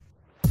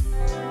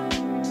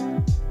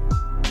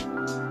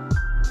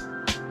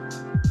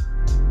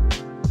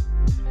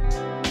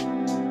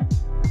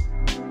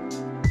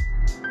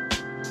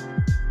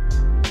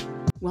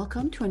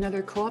Welcome to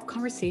another Co-op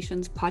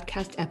Conversations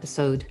podcast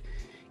episode.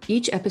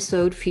 Each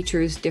episode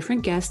features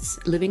different guests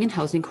living in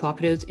housing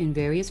cooperatives in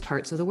various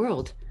parts of the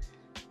world.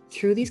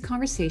 Through these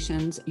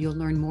conversations, you'll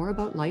learn more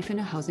about life in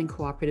a housing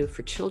cooperative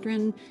for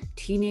children,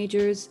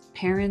 teenagers,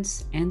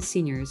 parents, and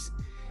seniors.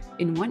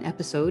 In one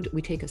episode,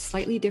 we take a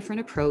slightly different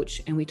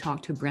approach and we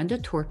talk to Brenda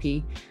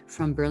Torpy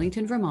from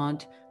Burlington,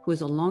 Vermont, who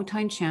is a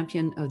longtime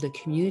champion of the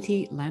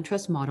community land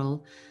trust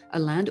model, a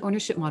land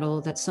ownership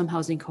model that some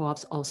housing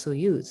co-ops also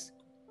use.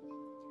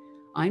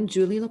 I'm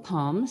Julie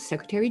Lapalme,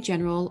 Secretary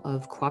General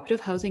of Cooperative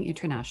Housing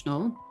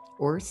International,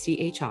 or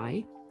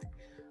CHI.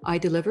 I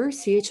deliver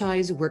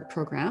CHI's work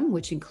program,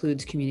 which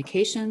includes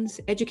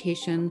communications,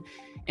 education,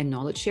 and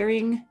knowledge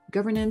sharing,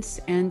 governance,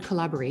 and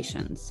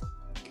collaborations.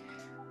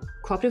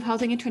 Cooperative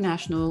Housing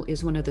International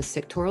is one of the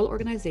sectoral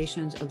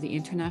organizations of the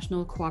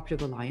International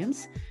Cooperative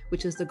Alliance,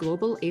 which is the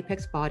global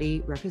apex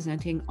body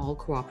representing all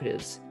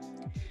cooperatives.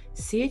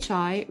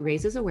 CHI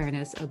raises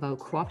awareness about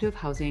cooperative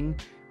housing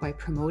by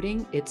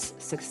promoting its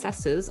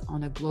successes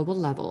on a global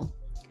level.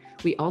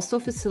 We also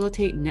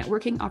facilitate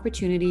networking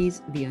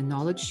opportunities via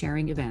knowledge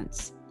sharing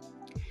events.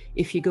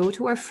 If you go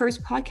to our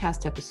first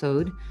podcast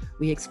episode,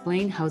 we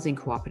explain housing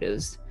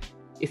cooperatives.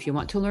 If you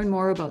want to learn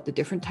more about the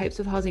different types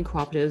of housing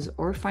cooperatives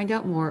or find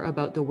out more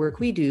about the work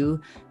we do,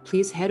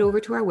 please head over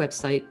to our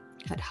website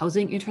at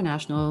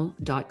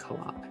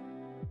housinginternational.coop.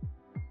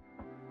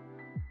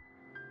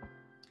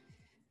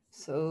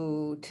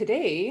 So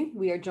today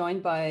we are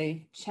joined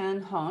by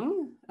Chan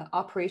Hong,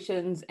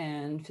 Operations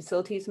and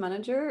Facilities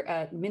Manager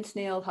at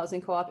Minsnail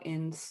Housing Co-op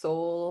in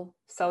Seoul,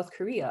 South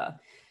Korea.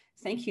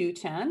 Thank you,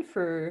 Chan,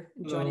 for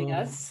joining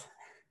us.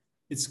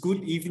 It's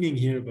good evening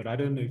here, but I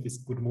don't know if it's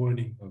good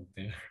morning out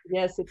there.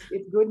 Yes, it's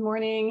good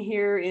morning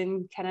here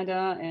in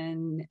Canada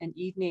and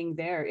evening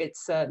there.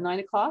 It's 9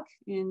 o'clock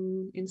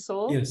in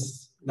Seoul.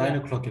 Yes, 9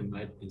 o'clock at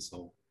night in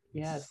Seoul.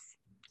 Yes.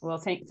 Well,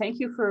 thank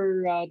you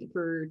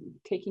for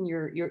taking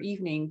your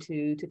evening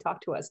to talk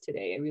to us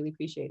today. I really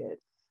appreciate it.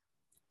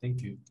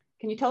 Thank you.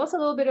 Can you tell us a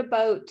little bit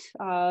about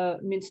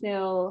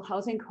Minsnail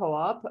Housing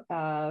Co-op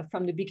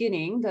from the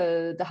beginning,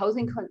 the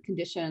housing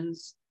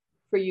conditions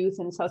for youth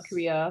in South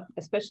Korea,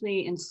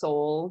 especially in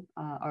Seoul,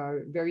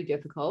 are very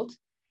difficult.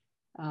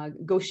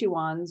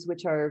 Goshiwons,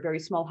 which are very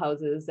small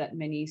houses that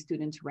many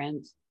students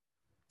rent,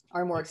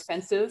 are more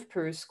expensive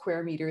per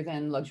square meter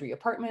than luxury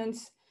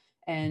apartments,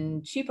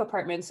 and cheap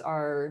apartments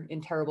are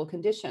in terrible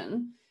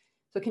condition.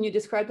 So can you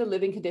describe the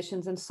living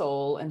conditions in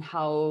Seoul and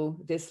how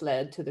this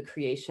led to the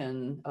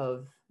creation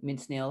of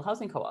Minsnail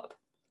Housing Co-op?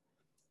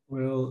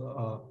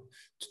 Well,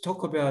 to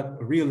talk about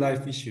real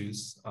life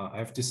issues, I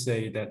have to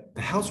say that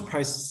the house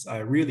prices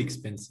are really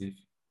expensive,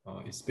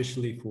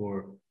 especially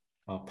for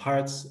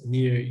parts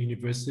near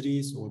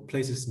universities or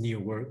places near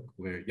work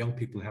where young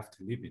people have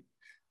to live in.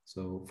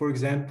 So for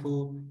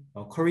example,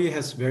 Korea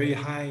has very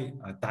high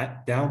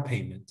down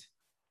payment.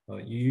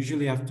 You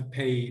usually have to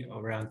pay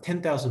around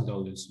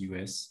 $10,000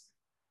 US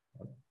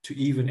to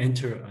even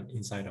enter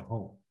inside a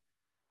home.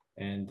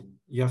 And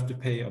you have to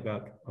pay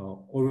about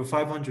over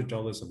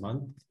 $500 a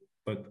month.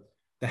 But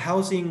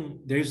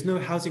there is no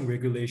housing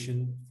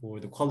regulation for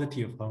the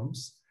quality of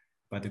homes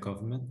by the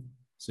government.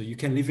 So you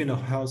can live in a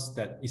house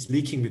that is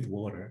leaking with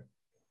water,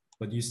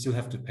 but you still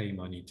have to pay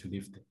money to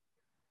live there.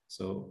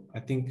 So I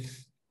think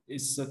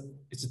it's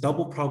a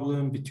double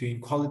problem between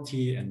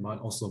quality and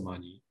also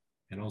money,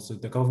 and also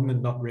the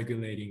government not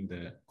regulating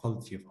the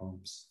quality of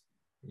homes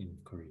in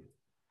Korea.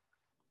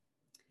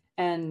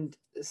 And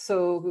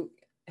so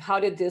how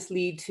did this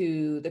lead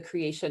to the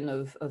creation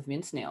of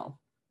Minsnail?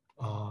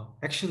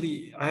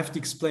 Actually, I have to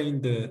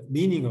explain the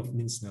meaning of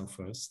Minsnail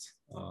first.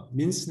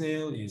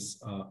 Minsnail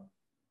is a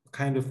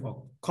kind of a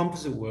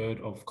composite word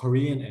of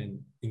Korean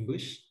and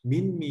English.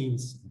 Min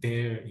means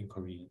bear in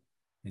Korean,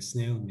 and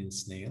snail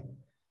means snail.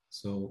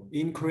 So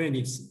in Korean,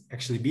 it's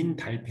actually Min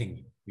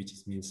달팽이, which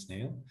means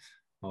snail.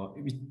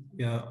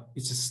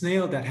 It's a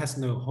snail that has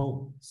no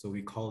home, so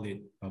we call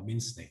it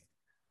Minsnail.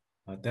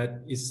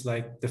 That is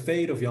like the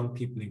fate of young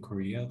people in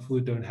Korea who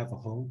don't have a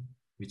home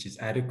which is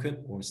adequate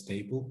or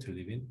stable to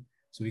live in.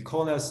 So we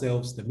call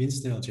ourselves the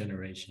Minsnail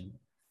generation.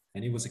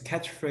 And it was a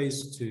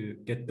catchphrase to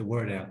get the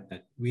word out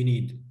that we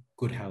need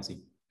good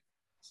housing.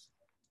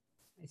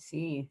 I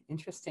see,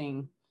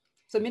 interesting.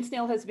 So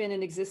Minsnail has been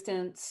in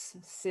existence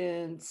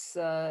since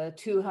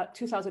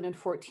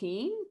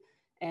 2014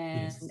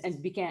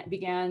 and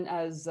began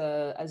as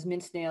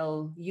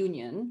Minsnail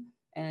Union.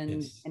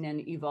 And then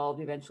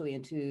evolved eventually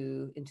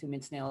into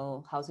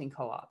Minsnail Housing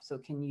Co-op. So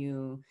can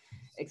you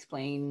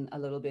explain a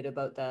little bit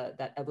about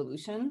that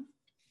evolution?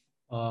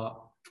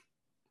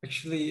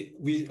 Actually,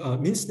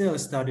 Minsnail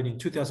started in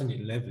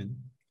 2011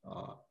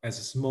 as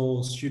a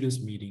small students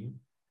meeting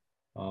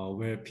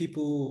where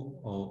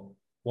people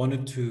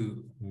wanted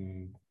to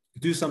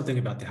do something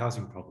about the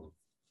housing problem.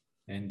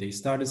 And they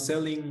started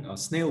selling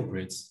snail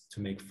breads to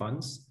make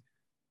funds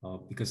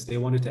because they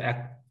wanted to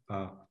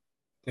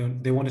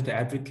they wanted to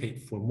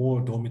advocate for more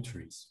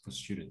dormitories for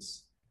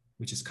students,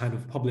 which is kind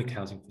of public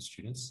housing for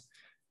students.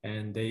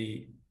 And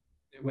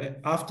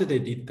after they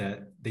did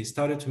that, they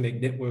started to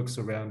make networks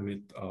around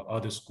with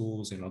other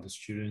schools and other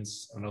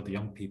students and other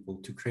young people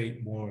to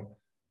create more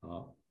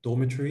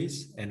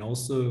dormitories. And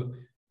also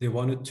they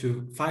wanted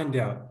to find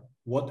out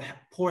what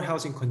poor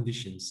housing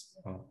conditions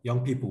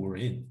young people were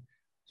in.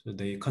 So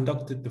they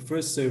conducted the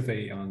first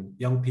survey on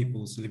young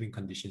people's living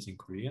conditions in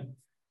Korea,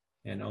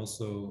 and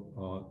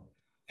also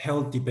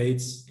held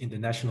debates in the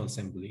National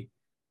Assembly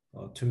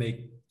to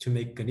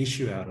make an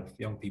issue out of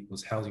young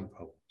people's housing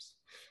problems.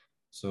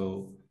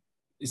 So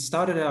it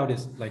started out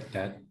as like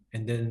that,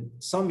 and then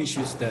some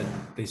issues that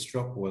they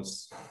struck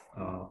was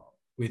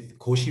with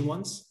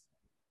goshwons.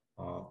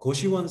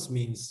 Goshwons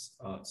means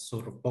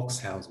sort of box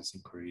houses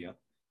in Korea,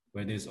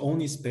 where there's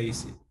only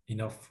space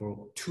enough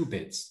for 2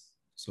 beds.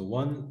 So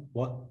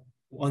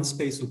one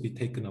space will be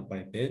taken up by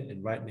a bed,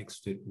 and right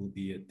next to it will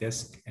be a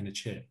desk and a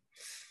chair.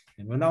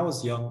 And when I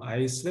was young,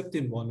 I slept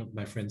in one of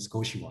my friend's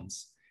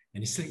goshwons,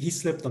 and he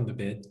slept on the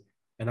bed,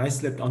 and I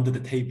slept under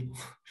the table.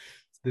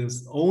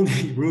 There's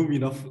only room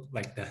enough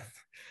like that.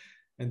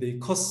 And they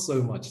cost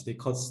so much. They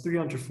cost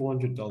 $300,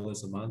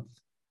 $400 a month.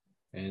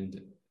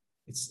 And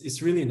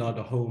it's really not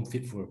a home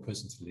fit for a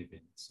person to live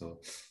in. So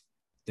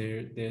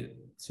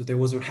there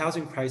was a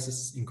housing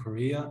crisis in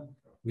Korea,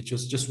 which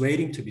was just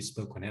waiting to be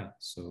spoken out.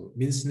 So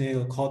Min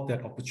Snail caught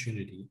that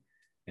opportunity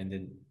and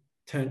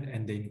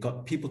then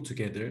got people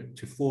together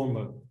to form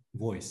a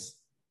voice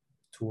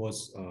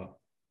towards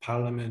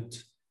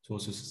parliament,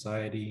 towards the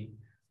society,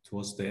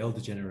 towards the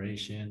elder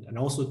generation, and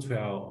also to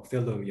our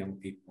fellow young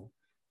people,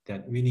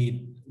 that we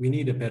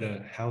need a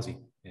better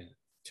housing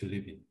to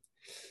live in.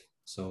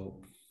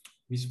 So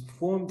we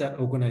formed that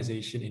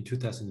organization in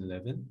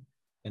 2011,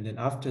 and then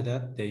after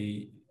that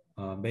they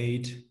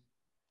made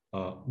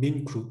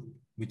Min Group,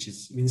 which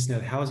is Min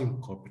Snail Housing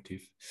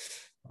Cooperative.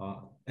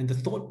 And the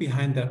thought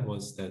behind that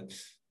was that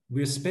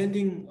we're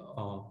spending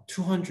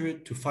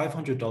 $200 to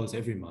 $500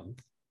 every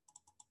month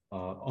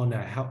on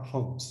our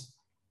homes,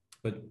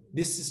 but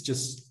this is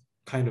just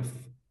kind of,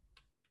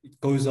 it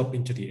goes up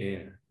into the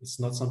air. It's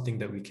not something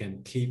that we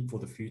can keep for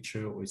the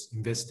future, or is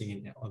investing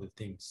in other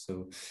things.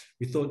 So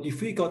we thought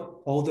if we got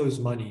all those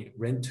money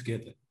rent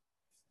together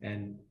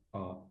and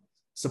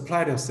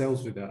supplied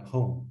ourselves with a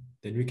home,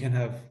 then we can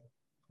have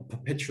a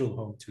perpetual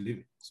home to live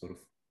in, sort of.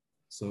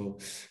 So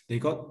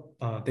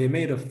they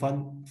made a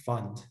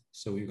fund.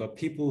 So we got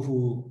people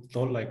who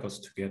thought like us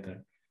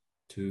together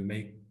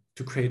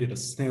to create a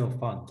snail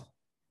fund.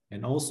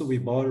 And also we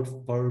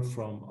borrowed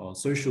from a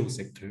social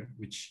sector,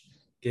 which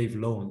gave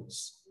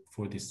loans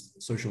for this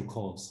social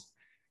cause.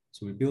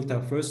 So we built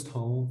our first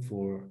home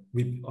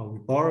we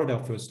borrowed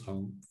our first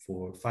home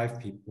for 5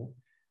 people.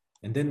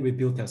 And then we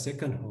built our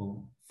second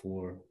home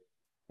for,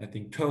 I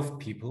think, 12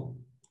 people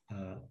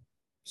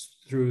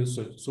through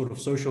sort of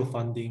social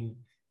funding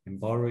and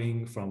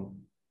borrowing from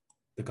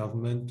the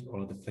government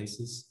or the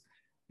places.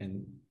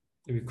 And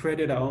we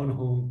created our own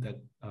home that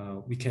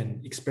we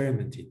can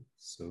experiment in.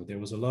 So there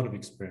was a lot of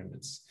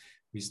experiments.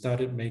 We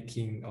started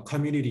making a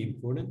community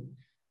important.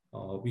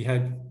 We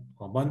had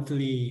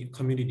monthly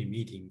community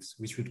meetings,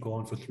 which would go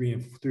on for 3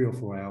 or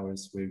 4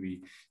 hours, where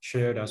we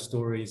shared our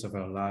stories of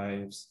our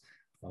lives.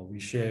 We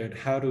shared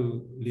how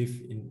to live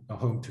in a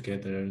home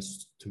together,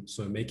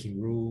 so making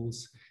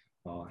rules,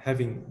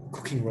 having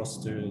cooking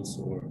rosters,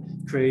 or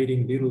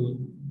creating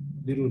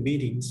little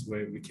meetings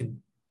where we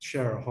can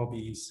share our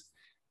hobbies.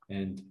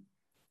 And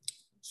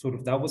sort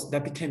of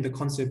that became the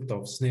concept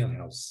of Snail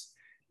House,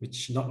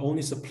 which not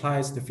only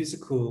supplies the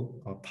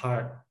physical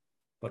part,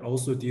 but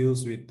also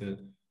deals with the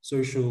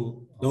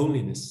social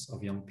loneliness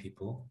of young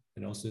people,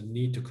 and also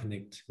need to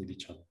connect with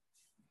each other.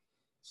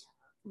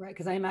 Right,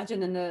 because I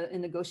imagine in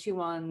the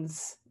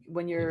Goshwons,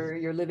 when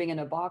you're living in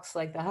a box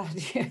like that,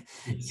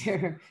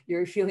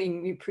 you're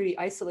feeling pretty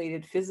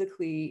isolated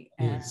physically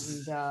and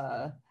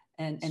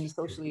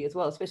socially as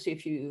well, especially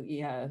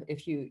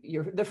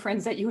if the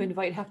friends that you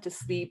invite have to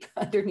sleep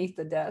underneath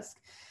the desk.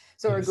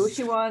 So are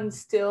Goshwons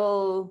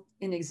still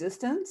in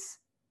existence?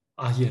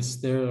 Yes,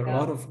 there are a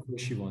lot of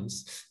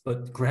goshwons,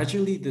 but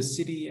gradually the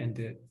city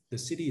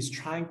is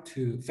trying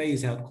to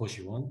phase out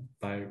goshwon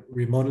by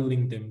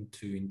remodeling them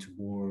into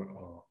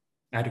more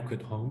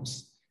adequate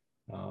homes.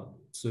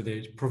 So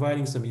they're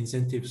providing some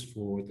incentives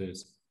for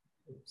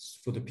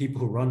the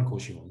people who run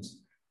goshwons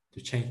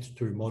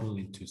to remodel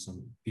into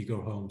some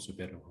bigger homes or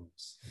better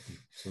homes.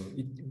 So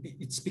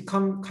it's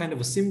become kind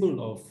of a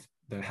symbol of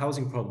the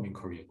housing problem in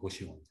Korea.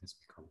 Goshwon has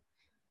become,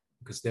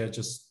 because they're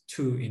just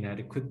too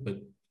inadequate, but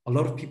a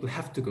lot of people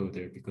have to go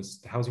there because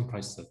the housing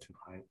prices are too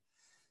high.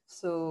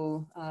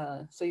 So,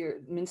 your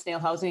Min Snail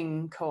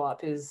Housing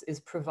Co-op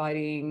is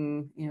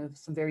providing,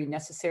 some very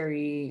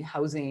necessary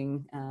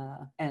housing,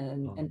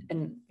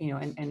 and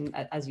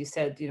as you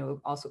said,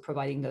 also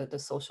providing the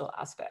social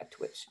aspect,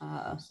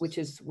 which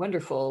is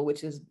wonderful,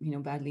 which is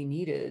badly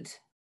needed.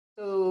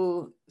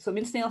 So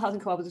Min Snail Housing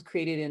Co-op was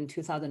created in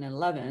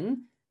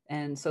 2011.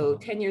 And so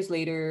 10 years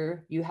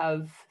later, you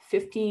have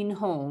 15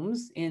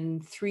 homes in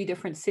 3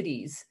 different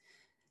cities.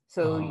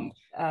 So,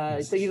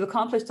 so you've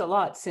accomplished a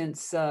lot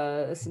since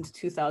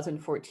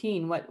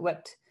 2014.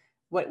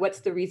 What's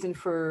the reason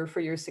for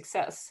your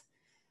success?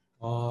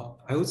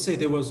 I would say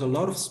there was a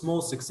lot of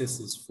small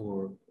successes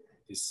for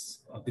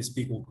this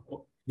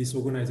people, this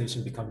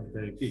organization becoming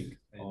very big.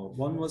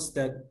 One was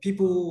that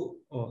people,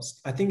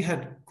 I think,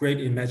 had great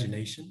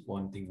imagination.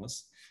 One thing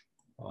was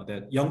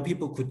that young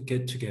people could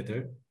get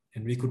together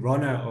and we could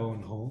run our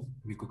own home.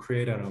 We could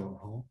create our own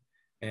home.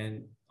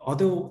 And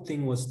other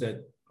thing was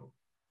that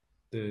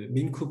the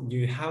Minkup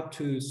knew how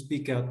to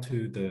speak out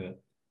to the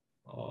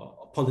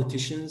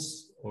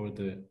politicians or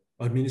the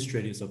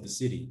administrators of the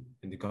city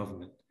and the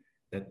government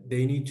that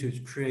they need to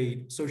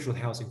create social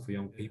housing for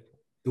young people.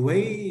 The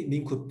way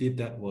Minkup did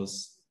that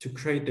was to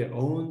create their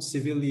own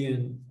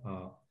civilian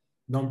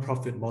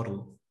non-profit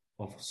model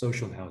of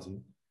social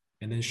housing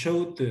and then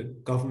showed the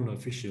government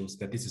officials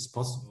that this is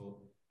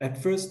possible.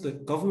 At first, the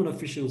government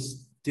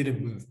officials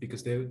didn't move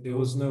because there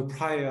was no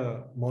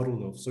prior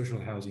model of social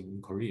housing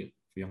in Korea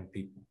for young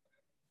people.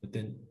 But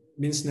then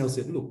Min Snell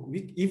said, look,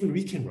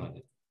 we can run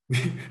it.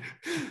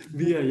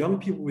 We are young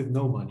people with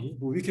no money,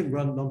 but we can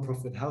run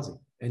non-profit housing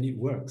and it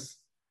works.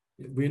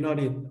 We're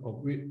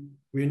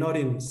not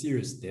in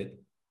serious debt.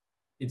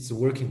 It's a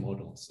working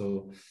model.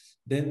 So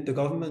then the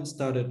government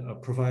started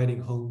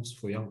providing homes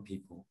for young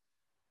people.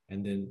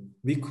 And then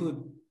we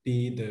could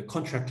be the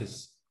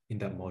contractors in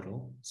that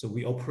model. So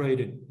we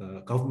operated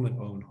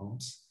government-owned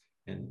homes.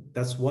 And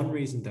that's one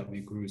reason that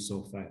we grew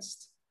so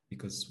fast,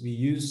 because we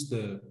used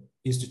the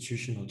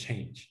institutional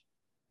change.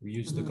 We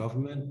used the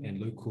government and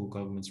local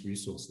government's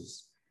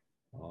resources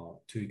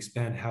to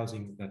expand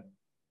housing that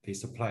they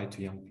supply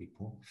to young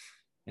people.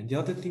 And the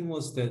other thing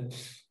was that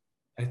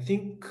I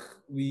think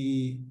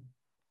we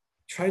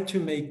tried to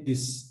make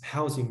this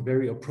housing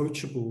very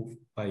approachable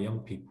by young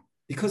people.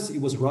 Because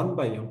it was run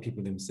by young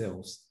people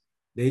themselves,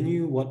 they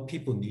knew what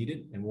people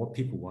needed and what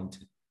people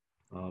wanted.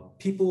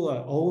 People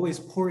are always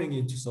pouring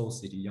into Seoul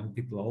City. Young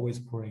people are always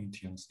pouring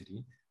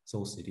into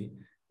Seoul City,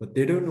 but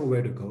they don't know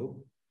where to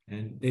go.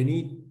 And they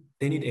need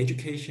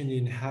education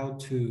in how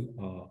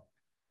to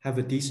have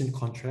a decent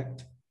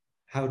contract,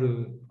 how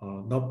to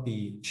not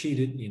be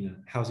cheated in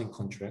a housing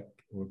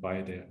contract or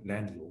by their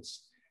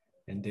landlords.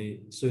 And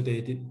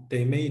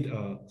they made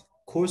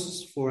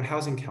courses for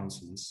housing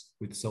counselors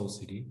with Seoul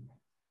City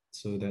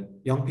so that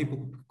young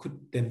people could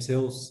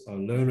themselves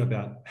learn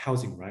about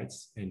housing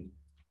rights and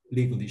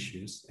legal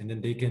issues, and then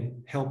they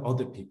can help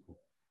other people.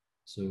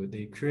 So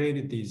they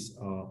created these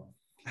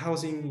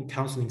housing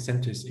counseling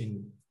centers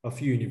in a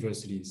few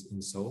universities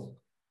in Seoul.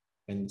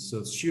 And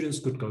so students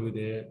could go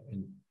there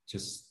and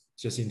just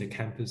in the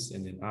campus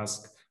and then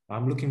ask,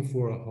 I'm looking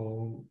for a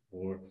home,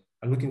 or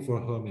I'm looking for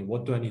a home, and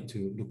what do I need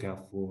to look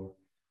out for?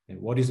 And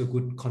what is a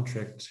good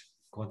contract?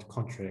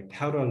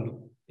 How do I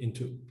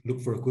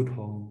look for a good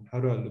home? How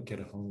do I look at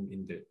a home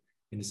in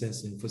the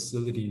sense, in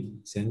facility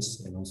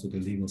sense, and also the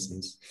legal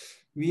sense?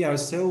 We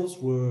ourselves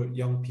were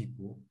young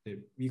people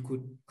that we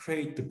could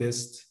create the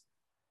best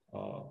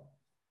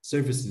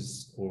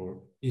services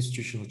or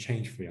institutional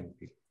change for young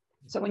people.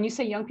 So when you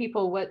say young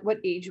people, what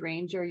age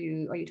range are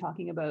you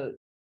talking about?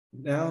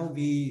 Now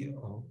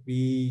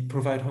we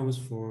provide homes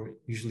for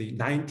usually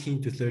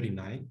 19 to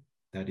 39.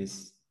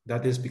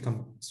 That has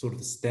become sort of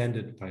the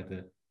standard by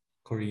the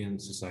Korean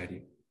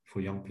society for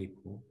young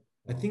people.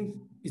 I think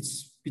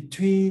it's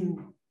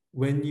between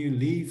when you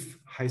leave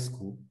high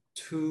school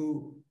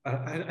to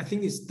I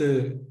think it's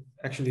the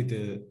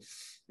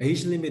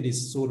age limit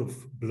is sort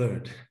of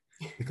blurred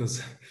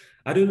because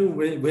I don't know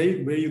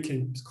where you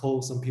can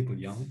call some people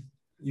young.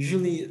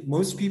 Usually,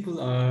 most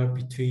people are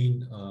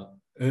between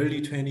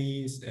early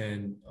 20s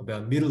and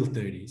about middle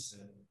 30s.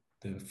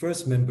 The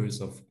first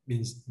members of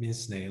Min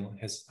Snail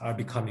are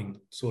becoming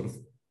sort of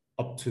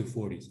up to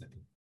 40s, I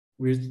think.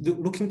 We're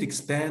looking to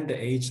expand the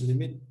age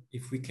limit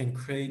if we can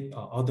create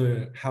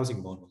other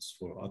housing models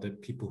for other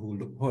people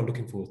who are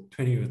looking for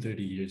 20 or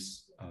 30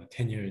 years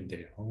tenure in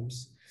their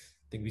homes.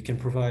 I think we can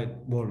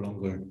provide more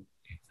longer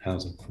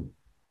housing.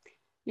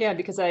 Yeah,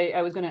 because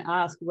I was going to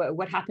ask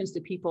what happens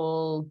to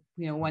people,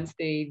 once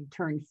they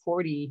turn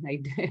 40,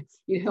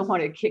 you don't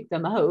want to kick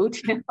them out.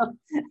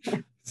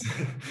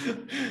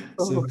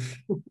 So,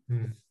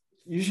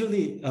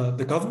 usually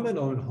the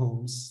government-owned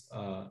homes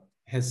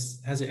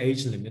has an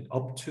age limit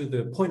up to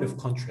the point of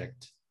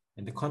contract,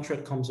 and the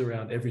contract comes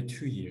around every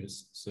 2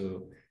 years.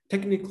 So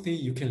technically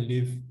you can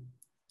live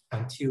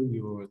until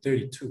you're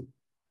 32.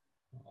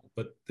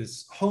 But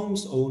this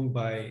homes owned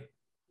by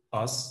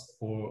us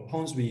or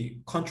homes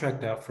we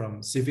contract out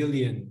from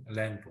civilian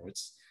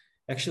landlords,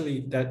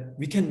 actually that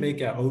we can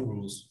make our own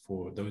rules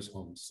for those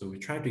homes. So we're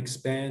trying to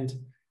expand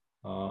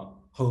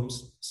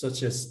homes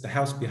such as the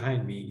house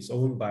behind me is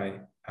owned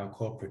by our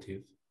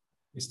cooperative.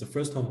 It's the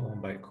first home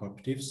owned by a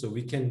cooperative. So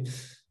we can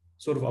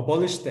sort of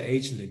abolish the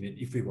age limit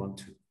if we want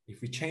to.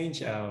 If we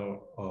change our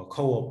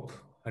co-op,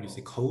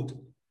 code,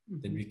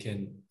 then we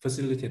can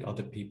facilitate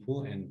other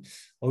people. And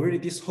already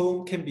this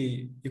home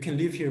you can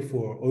live here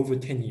for over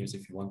 10 years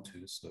if you want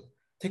to. So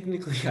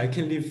technically I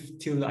can live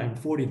till I'm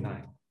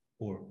 49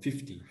 or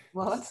 50.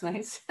 Well, that's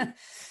nice. I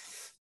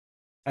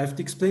have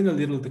to explain a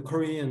little the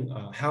Korean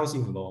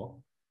housing law,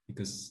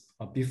 because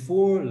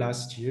before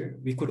last year,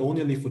 we could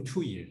only live for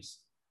 2 years,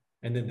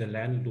 and then the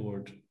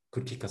landlord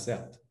could kick us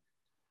out.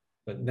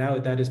 But now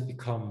that has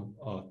become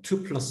 2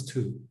 plus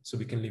 2, so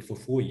we can live for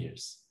 4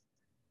 years.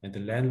 And the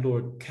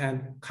landlord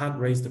can't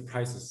raise the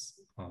prices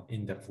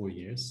in that 4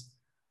 years.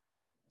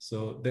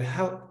 So the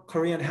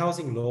Korean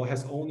housing law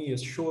has only a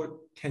short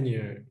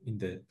tenure in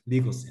the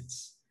legal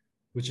sense,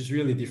 which is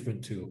really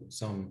different to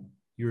some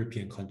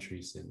European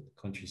countries and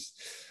countries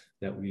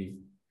that we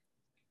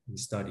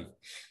study.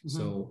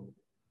 So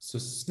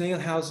snail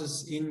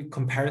houses, in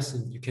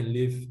comparison, you can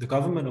live, the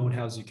government-owned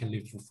house, you can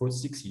live for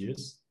 6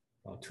 years,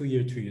 2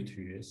 year, 2 year,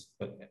 2 years.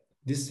 But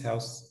this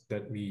house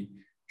that we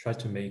try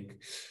to make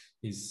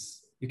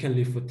is, you can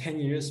live for 10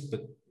 years,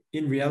 but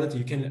in reality,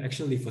 you can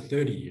actually live for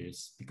 30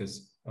 years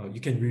because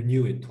you can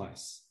renew it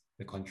twice,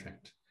 the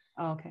contract.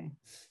 Oh, okay.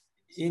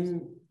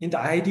 In the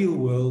ideal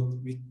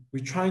world,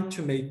 we're trying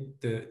to make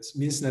the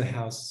Minsnell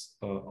house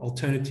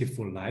alternative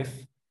for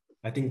life.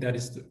 I think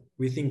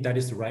we think that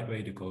is the right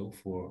way to go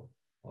for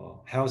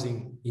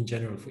housing in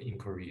general in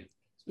Korea.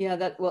 Yeah,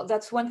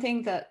 that's one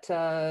thing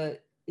that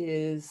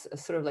is a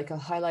sort of like a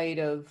highlight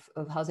of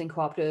housing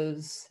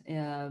cooperatives,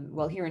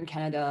 well, here in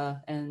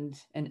Canada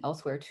and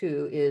elsewhere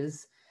too,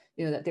 is,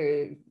 you know, that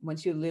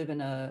once you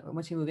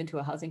move into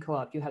a housing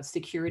co-op, you have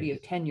security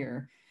of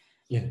tenure.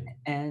 Yeah.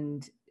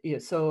 And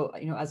so,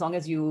 as long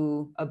as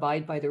you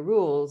abide by the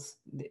rules,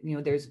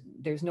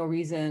 there's no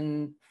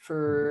reason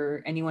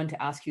for anyone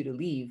to ask you to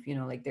leave. You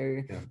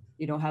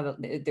don't have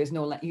there's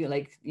no,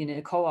 like in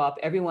a co-op,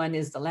 everyone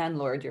is the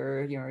landlord.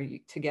 You're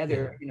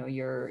together. Yeah.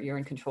 You're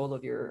in control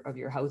of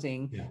your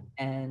housing. Yeah.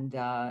 And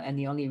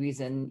the only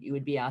reason you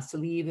would be asked to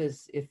leave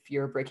is if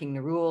you're breaking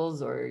the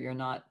rules or you're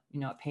not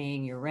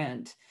paying your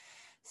rent.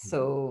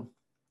 So.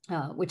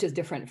 Which is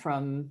different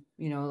from,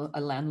 a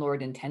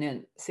landlord and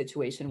tenant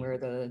situation where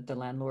the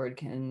landlord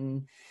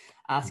can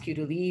ask you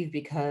to leave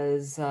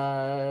because,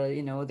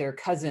 their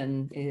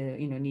cousin,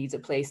 needs a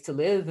place to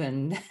live.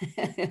 And,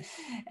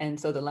 and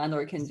so the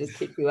landlord can just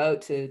kick you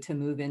out to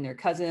move in their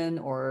cousin,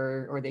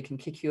 or they can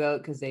kick you out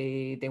because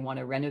they want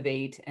to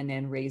renovate and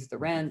then raise the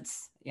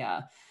rents.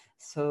 Yeah.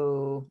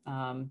 So,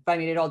 but I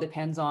mean, it all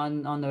depends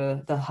on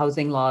the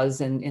housing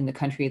laws in the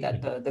country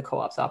that the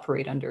co-ops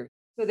operate under.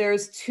 So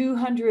there's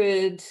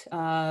 200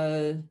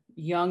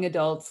 young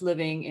adults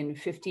living in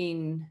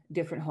 15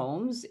 different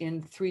homes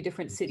in 3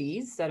 different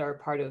cities that are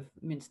part of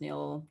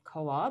Minsnell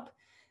Co-op.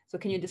 So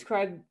can you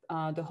describe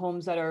the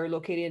homes that are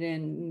located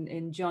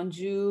in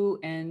Jeonju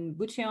and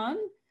Bucheon,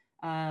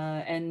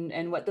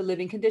 and what the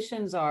living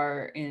conditions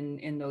are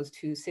in those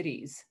 2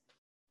 cities?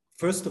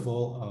 First of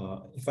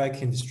all, if I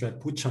can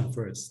describe Bucheon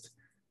first.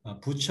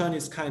 Bucheon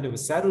is kind of a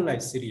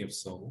satellite city of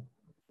Seoul,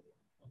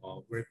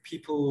 where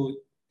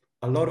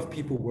a lot of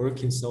people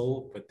work in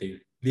Seoul, but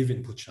they live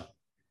in Bucheon.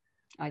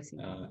 I see.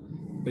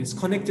 But it's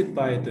connected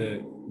by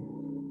the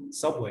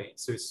subway,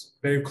 so it's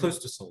very close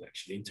to Seoul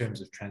actually in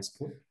terms of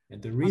transport.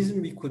 And the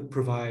reason we could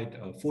provide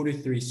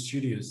 43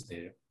 studios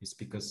there is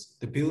because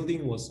the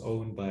building was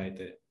owned by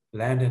the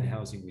Land and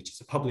Housing, which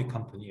is a public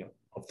company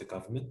of the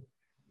government,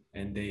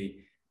 and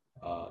they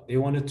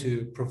wanted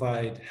to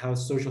provide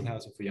social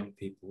housing for young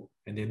people,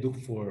 and they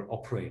looked for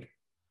operator.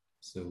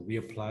 So we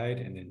applied,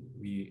 and then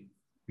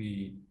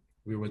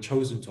we were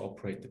chosen to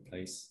operate the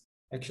place.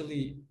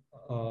 Actually,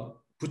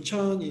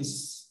 Bucheon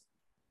is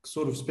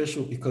sort of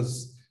special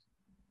because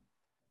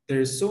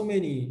there's so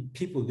many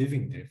people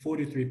living there,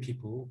 43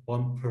 people,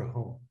 1 per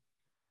home.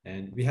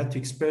 And we had to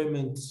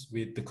experiment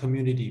with the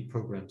community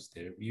programs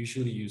there. We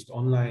usually used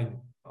online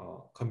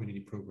community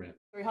program.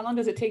 How long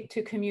does it take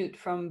to commute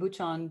from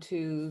Bucheon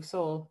to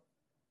Seoul?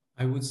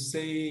 I would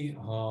say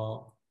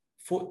for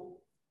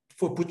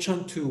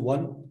Bucheon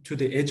to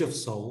the edge of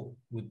Seoul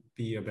would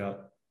be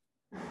about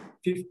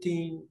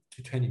 15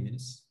 to 20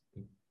 minutes.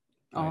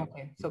 Oh,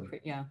 okay. So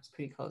it's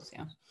pretty close,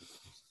 yeah.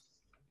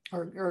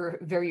 Or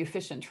very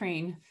efficient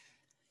train.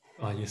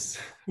 Yes.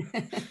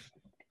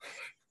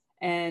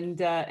 And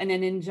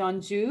then in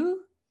Jeonju,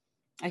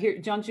 I hear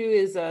Jeonju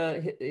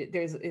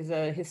is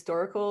a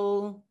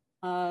historical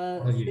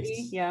city.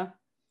 Yes. Yeah.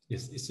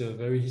 Yes, it's a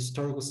very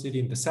historical city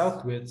in the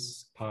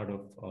southwest part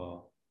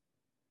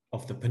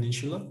of the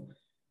peninsula,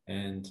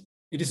 and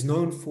it is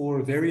known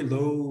for very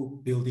low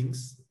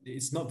buildings.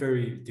 It's not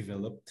very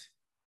developed.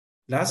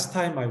 Last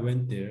time I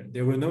went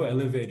there were no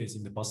elevators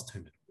in the bus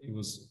terminal. It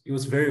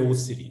was very old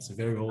city. It's a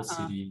very old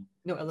city,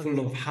 full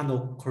of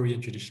Hanok Korean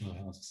traditional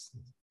houses.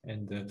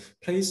 And the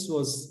place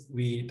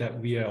that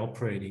we are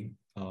operating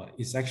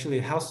is actually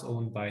a house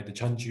owned by the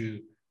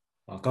Jeonju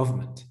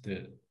government,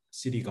 the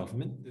city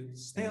government. The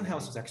snail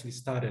house was actually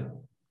started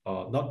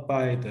not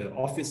by the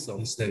office of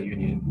the snail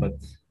union, but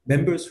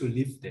members who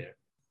lived there,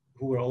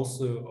 who were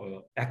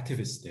also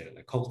activists there,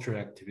 like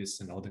cultural activists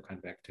and other kind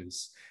of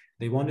activists.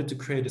 They wanted to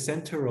create a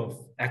center of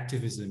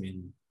activism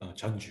in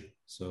Jeonju.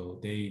 So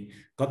they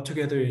got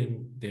together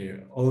in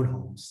their own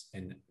homes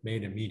and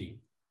made a meeting,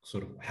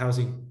 sort of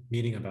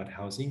meeting about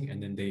housing.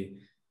 And then they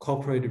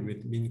cooperated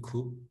with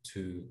Mincoup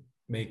to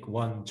make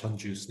one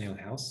Jeonju snail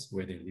house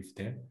where they lived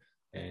there.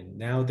 And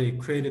now they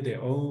created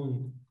their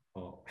own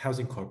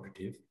housing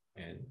cooperative,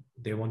 and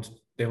they want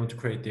to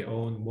create their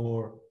own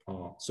more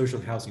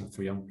social housing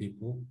for young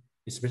people,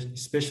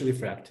 especially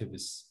for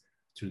activists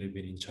to live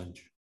in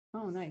Jeonju.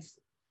 Oh, nice.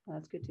 Well,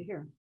 that's good to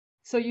hear.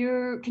 So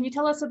can you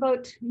tell us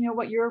about,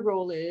 what your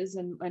role is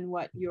and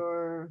what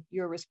you're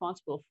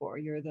responsible for?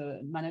 You're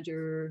the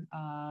manager,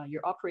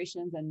 your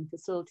operations and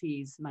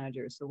facilities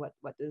manager. So what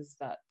does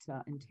that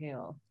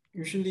entail?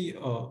 Usually,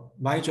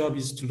 my job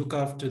is to look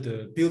after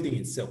the building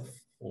itself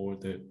or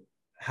the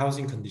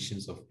housing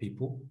conditions of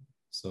people.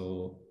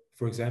 So,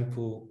 for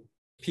example,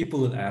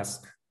 people will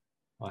ask,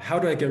 how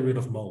do I get rid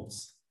of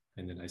molds?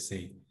 And then I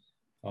say,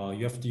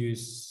 you have to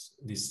use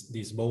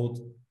these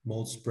mold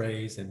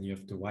sprays, and you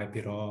have to wipe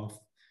it off.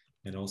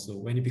 And also,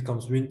 when it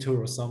becomes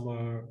winter or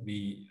summer,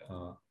 we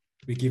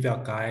give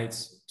out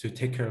guides to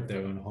take care of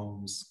their own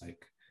homes,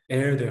 like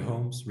air their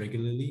homes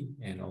regularly,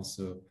 and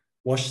also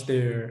wash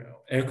their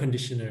air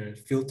conditioner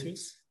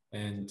filters.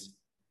 And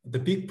the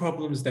big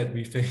problems that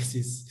we face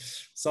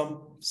is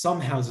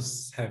some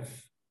houses have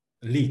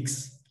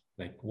leaks,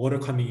 like water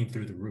coming in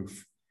through the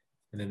roof.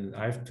 And then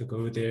I have to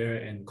go there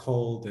and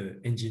call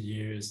the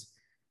engineers,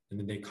 and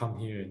then they come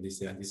here and they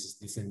say,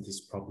 this and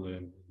this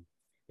problem,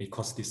 it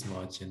costs this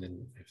much. And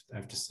then I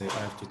have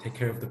to take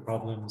care of the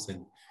problems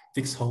and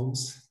fix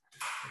homes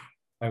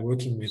by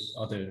working with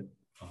other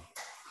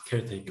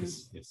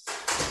caretakers. Yes.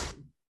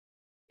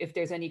 If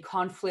there's any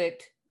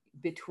conflict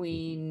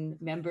between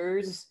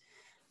members,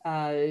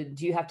 do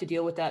you have to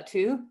deal with that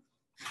too?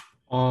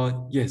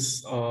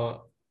 Yes.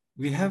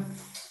 We have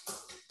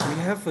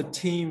a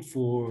team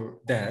for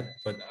that,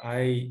 but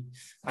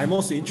I'm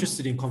also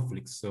interested in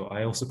conflicts, so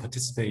I also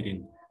participate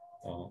in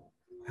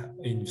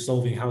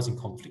solving housing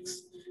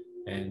conflicts,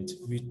 and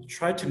we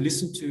try to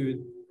listen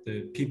to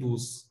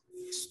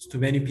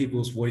many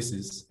people's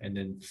voices, and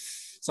then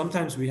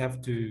sometimes we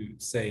have to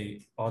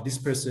say, this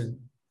person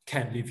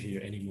can't live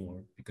here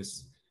anymore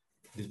because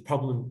the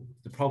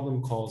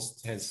problem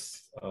caused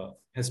has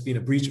been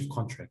a breach of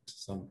contract,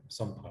 some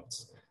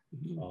parts.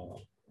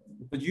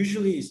 But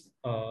usually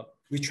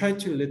we try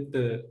to let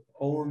the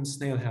own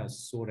snail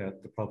house sort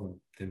out the problem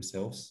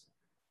themselves,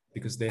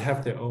 because they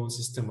have their own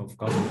system of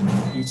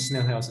governing. Each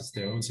snail house has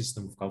their own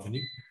system of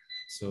governing.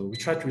 So we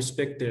try to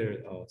respect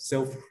their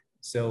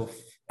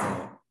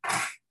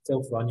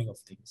self-running of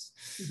things.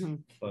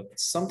 But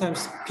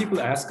sometimes people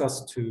ask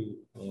us to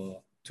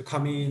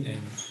come in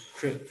and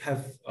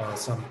have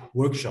some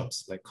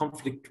workshops, like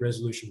conflict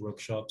resolution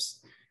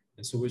workshops.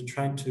 And so we're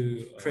trying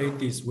to create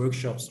these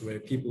workshops where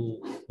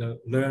people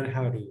learn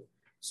how to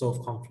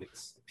solve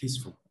conflicts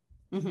peacefully.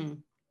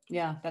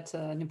 Yeah, that's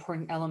an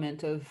important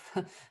element of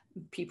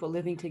people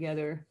living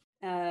together.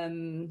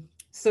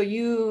 So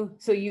you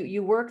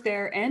work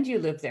there and you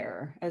live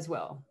there as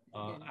well.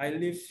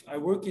 I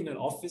work in an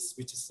office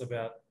which is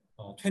about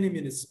 20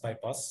 minutes by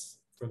bus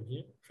from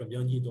here, from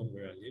Yeonhee-dong,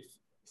 where I live.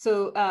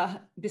 So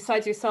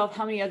besides yourself,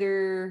 how many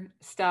other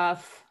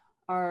staff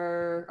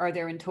are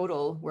there in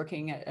total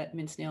working at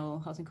Mint Snail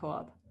Housing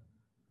Co-op?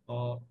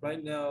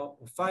 Right now,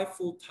 5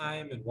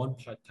 full-time and 1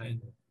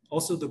 part-time.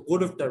 Also, the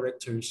board of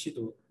directors,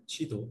 Shido,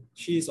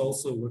 she is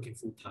also working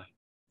full-time.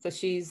 So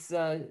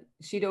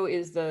Shido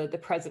is the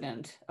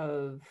president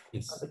of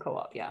the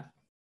co-op, yeah.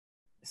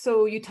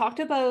 So you talked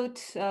about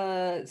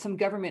some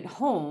government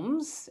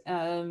homes.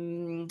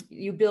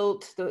 You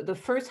built, the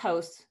first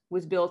house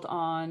was built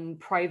on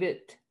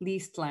private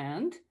leased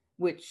land,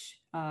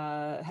 which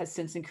has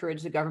since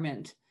encouraged the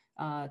government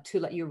to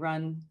let you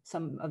run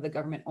some of the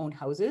government-owned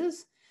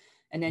houses.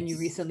 And then you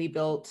recently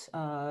built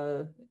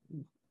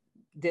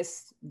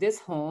this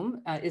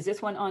home. Is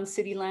this one on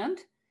city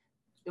land?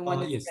 The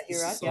one yes, that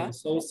you're at, yeah? On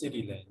Seoul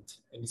City land.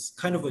 And it's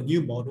kind of a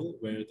new model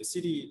where the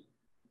city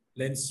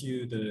lends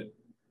you the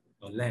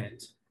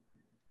land,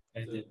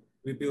 and then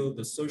we build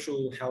the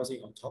social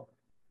housing on top,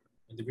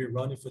 and then we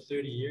run it for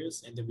 30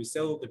 years, and then we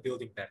sell the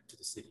building back to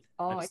the city.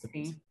 Oh, I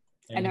see.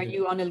 And are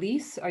you on a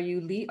lease? Are you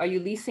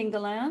leasing the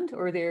land,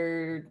 or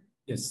they're?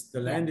 Yes,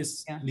 the land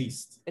is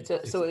leased. It's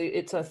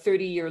a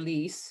 30-year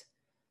lease.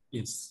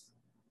 Yes.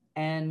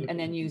 And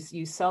then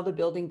you sell the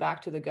building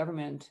back to the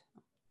government.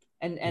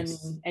 And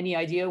yes. Any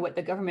idea what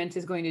the government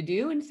is going to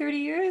do in 30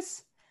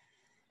 years?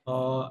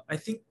 I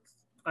think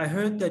I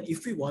heard that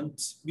if we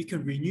want, we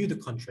can renew the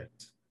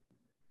contract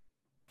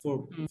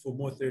for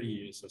more 30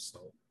 years or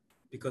so,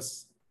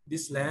 because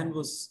this land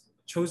was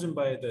chosen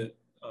by the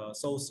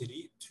Seoul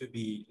City to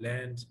be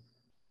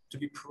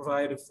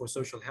provided for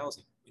social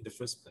housing in the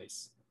first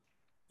place.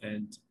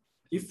 And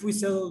if we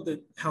sell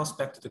the house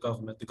back to the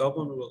government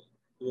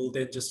will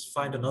then just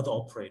find another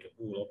operator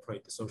who will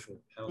operate the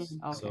social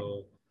housing. Okay.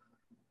 So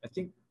I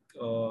think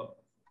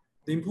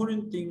the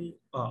important thing,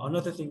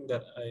 another thing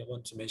that I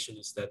want to mention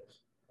is that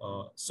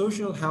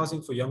social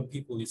housing for young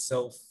people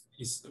itself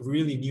is a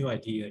really new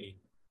idea in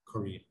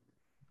Korea.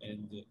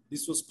 And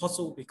this was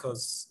possible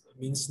because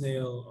Mint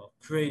Snail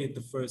created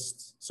the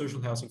first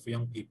social housing for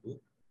young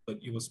people, but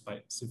it was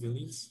by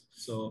civilians.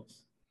 So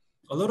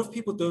a lot of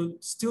people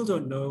still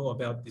don't know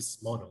about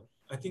this model.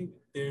 I think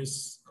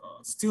there's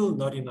still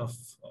not enough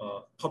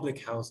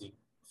public housing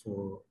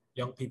for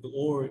young people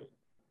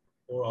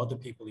or other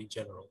people in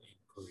general in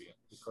Korea,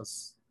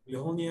 because we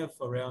only have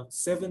around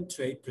 7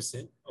 to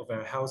 8% of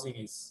our housing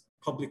is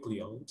publicly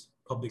owned,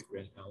 public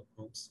rent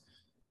homes.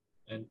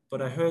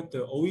 But I heard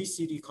the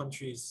OECD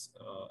countries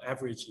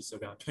average is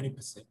around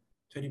 20%.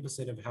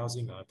 20% of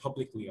housing are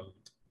publicly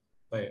owned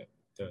by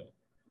the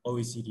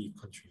OECD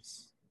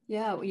countries.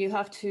 Yeah, you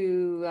have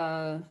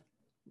to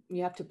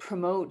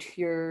promote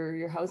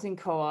your housing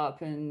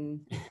co-op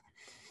and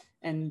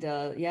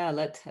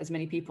let as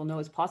many people know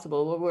as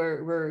possible. Well,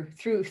 we're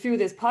through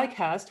this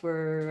podcast,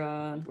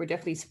 we're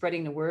definitely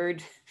spreading the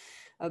word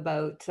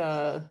about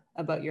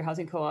your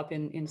housing co-op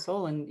in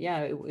Seoul, and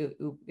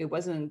it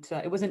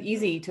wasn't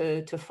easy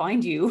to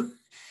find you.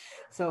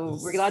 So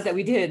we're glad that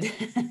we did,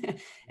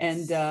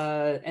 and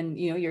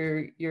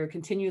you're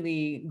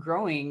continually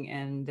growing,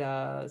 and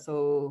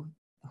so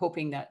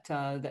hoping that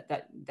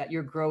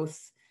your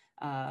growth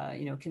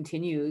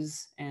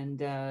continues,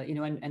 and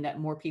and that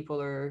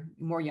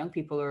more young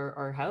people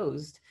are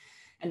housed,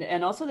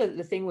 and also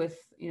the thing with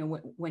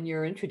when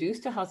you're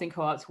introduced to housing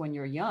co-ops when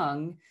you're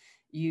young,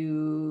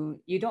 you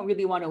don't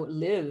really want to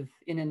live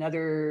in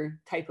another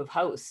type of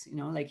house,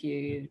 like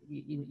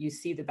you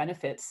see the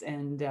benefits,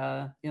 and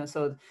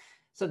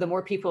so the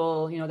more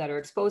people that are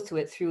exposed to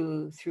it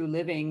through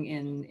living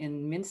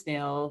in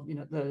Minsdale,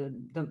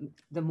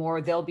 the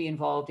more they'll be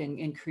involved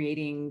in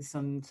creating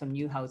some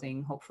new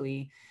housing,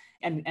 hopefully,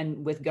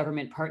 and with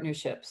government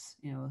partnerships,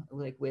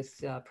 like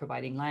with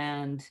providing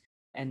land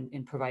and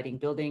in providing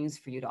buildings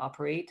for you to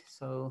operate.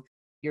 So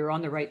you're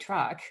on the right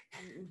track.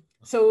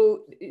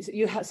 So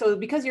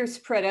because you're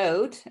spread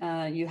out,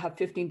 you have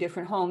 15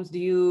 different homes. Do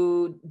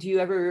you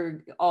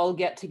ever all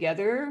get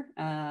together?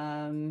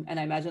 And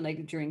I imagine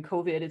like during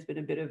COVID, it's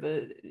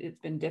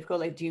been difficult.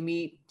 Like, do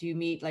you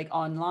meet like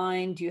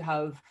online? Do you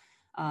have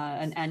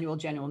an annual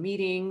general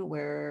meeting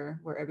where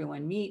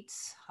everyone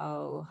meets?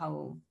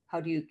 How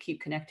do you keep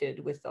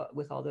connected with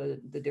all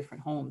the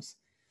different homes?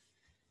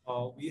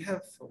 We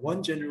have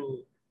one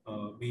general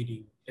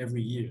meeting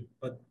every year,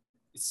 but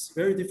it's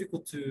very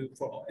difficult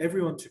for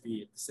everyone to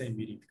be at the same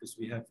meeting because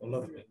we have a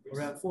lot of members.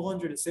 Around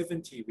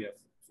 470, we have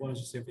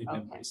 470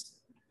 members,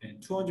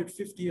 and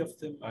 250 of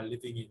them are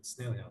living in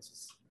snail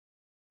houses.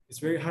 It's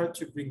very hard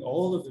to bring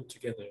all of them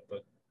together,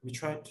 but we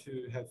try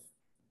to have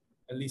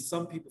at least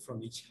some people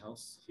from each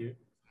house here.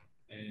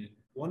 And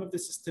one of the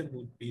system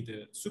would be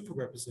the super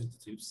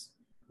representatives,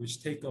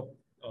 which take up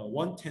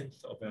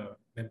 1/10 of our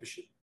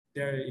membership.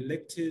 They're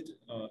elected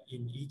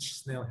in each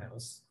snail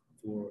house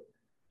to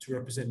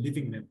represent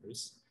living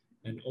members,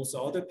 and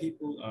also other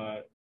people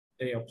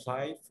they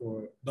apply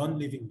for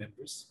non-living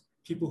members,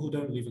 people who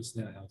don't live in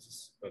snail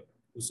houses but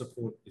who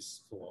support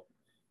this co-op.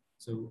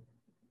 So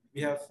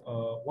we have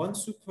one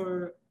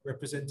super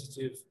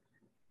representative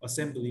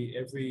assembly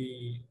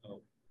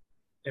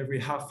every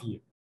half year.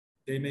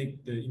 They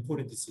make the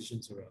important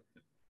decisions around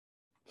them.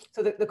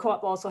 So the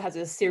co-op also has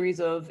a series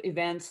of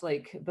events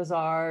like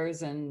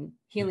bazaars and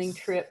healing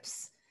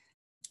trips.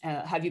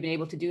 Have you been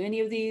able to do any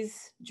of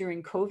these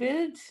during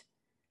COVID?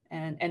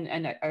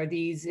 And are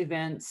these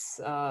events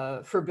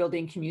for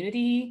building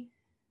community?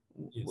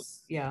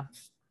 Yes. Yeah.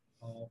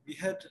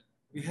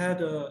 We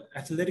had a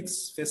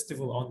athletics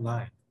festival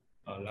online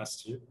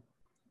last year.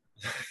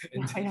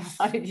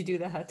 How did you do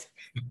that?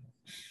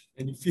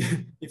 And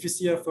if you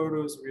see our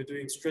photos, we're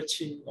doing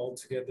stretching all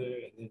together,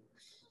 and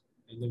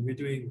then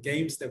we're doing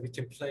games that we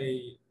can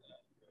play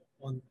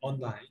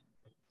online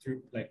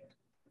through, like,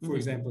 for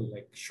example,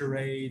 like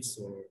charades,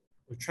 or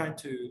we're trying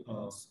to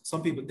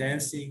some people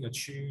dancing a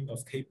tune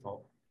of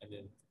K-pop, and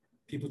then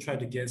people try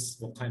to guess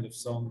what kind of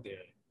song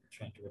they're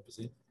trying to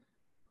represent.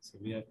 So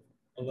we have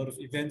a lot of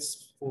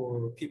events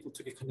for people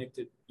to get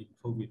connected in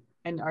COVID.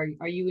 And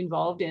are you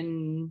involved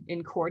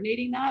in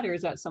coordinating that, or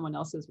is that someone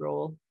else's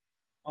role?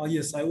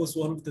 Yes, I was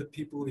one of the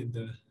people in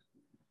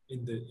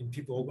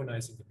people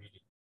organizing the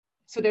meeting.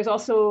 So there's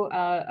also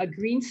a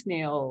green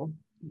snail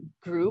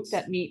group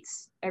that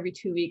meets every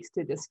 2 weeks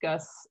to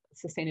discuss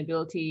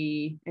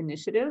sustainability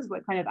initiatives.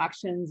 What kind of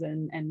actions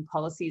and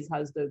policies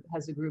has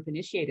the group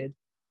initiated?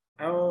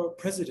 Our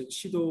president,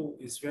 Shido,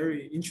 is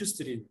very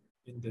interested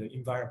in the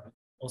environment.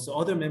 Also,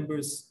 other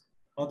members,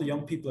 other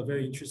young people are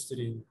very interested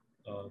in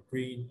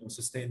green or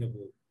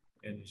sustainable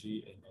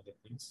energy and other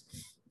things.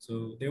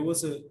 So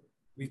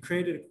we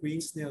created a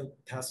Green Snail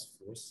Task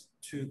Force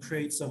to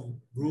create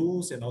some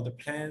rules and other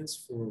plans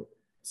for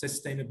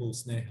sustainable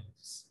snail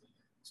houses.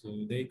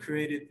 So they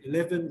created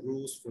 11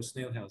 rules for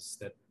snail houses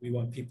that we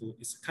want people,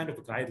 it's kind of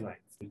a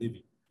guideline for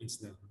living in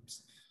snail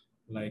homes.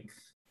 Like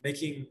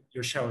making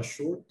your shower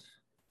short,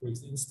 for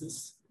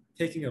instance,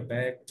 taking a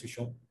bag to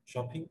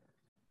shopping,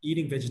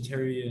 eating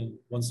vegetarian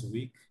once a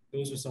week.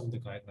 Those are some of the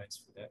guidelines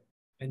for that.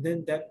 And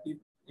then that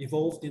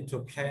evolved into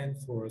a plan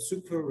for a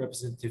super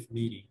representative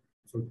meeting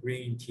for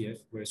Green TF,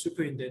 where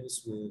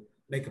superintendents will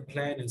make a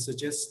plan and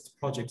suggest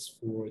projects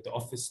for the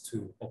office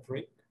to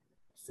operate,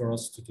 for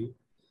us to do.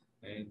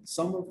 And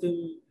some of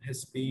them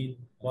has been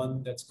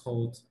one that's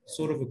called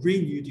sort of a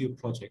Green New Deal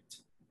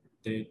project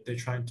they're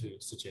trying to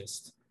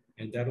suggest.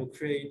 and that will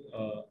create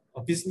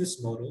a business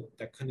model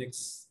that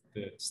connects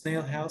the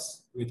snail house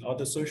with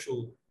other social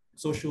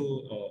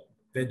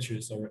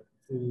ventures or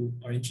who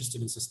are interested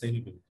in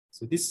sustainability.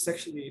 So this is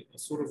actually a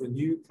sort of a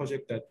new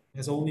project that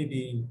has only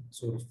been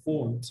sort of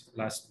formed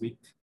last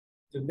week.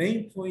 The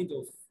main point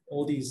of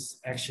all these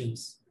actions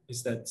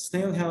is that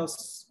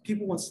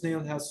people want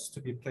snail houses to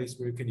be a place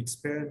where you can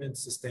experiment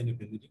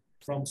sustainability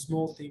from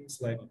small things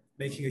like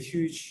making a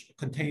huge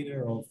container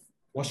of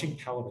washing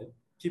powder.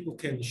 People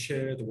can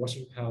share the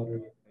washing powder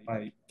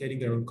by getting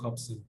their own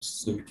cups, and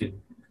so we can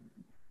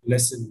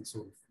lessen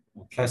sort of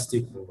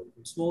plastic or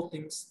small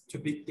things to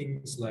big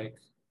things like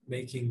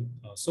making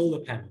solar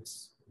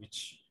panels,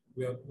 which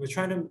we're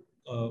trying to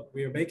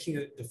we are making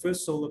the first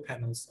solar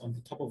panels on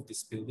the top of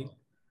this building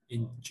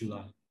in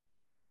July.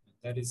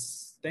 That is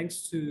thanks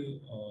to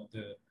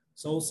the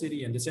Seoul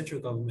City and the central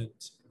government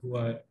who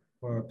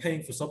are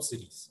paying for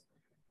subsidies.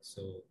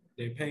 So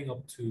they're paying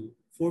up to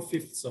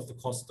 4/5 of the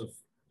cost of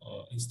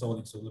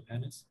installing solar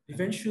panels.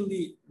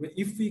 Eventually,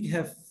 if we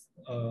have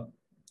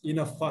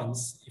enough funds,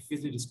 if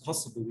it is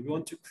possible, we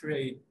want to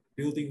create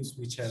buildings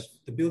which have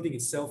the building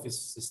itself is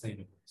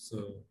sustainable. So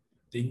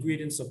the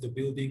ingredients of the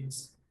buildings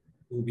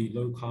will be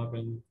low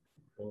carbon,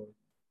 or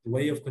the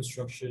way of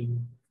construction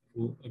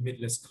will emit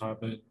less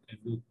carbon, and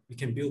we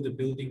can build a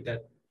building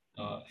that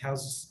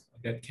houses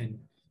that can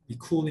be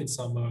cool in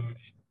summer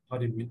and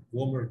hot in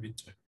warmer in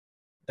winter.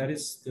 That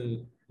is the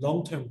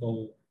long-term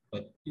goal,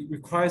 but it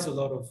requires a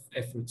lot of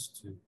efforts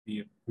to be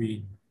a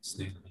green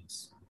snail house.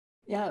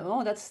 Yeah,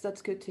 oh,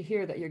 that's good to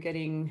hear that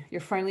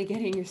you're finally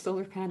getting your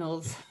solar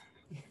panels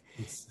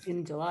Yes.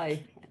 in July.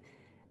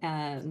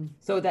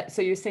 So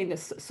you're saying that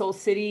Seoul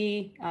City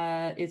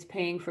is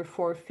paying for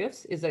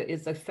 4/5? Is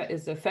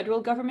the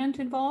federal government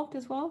involved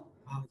as well?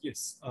 Yes,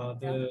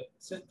 the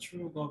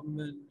central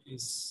government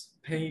is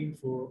paying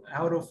for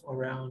out of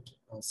around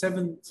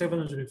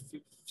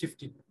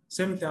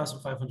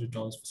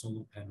 $7,500 for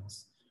solar panels.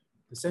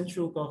 The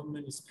central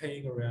government is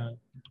paying around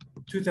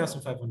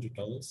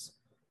 $2,500.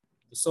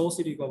 The Seoul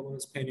City government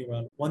is paying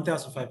around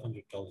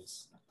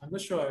 $1,500. I'm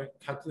not sure I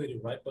calculated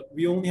right, but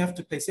we only have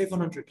to pay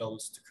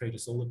 $700 to create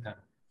a solar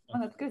panel. Oh,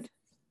 that's good.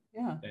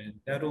 Yeah. And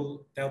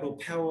that'll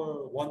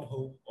power one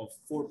home of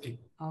 4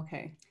 people.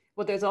 Okay.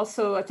 Well, there's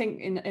also, I think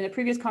in a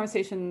previous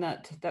conversation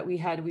that we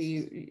had,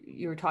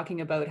 you were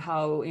talking about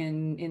how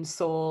in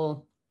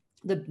Seoul,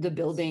 the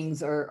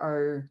buildings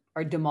are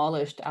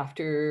demolished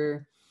after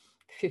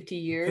 50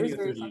 years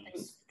or something,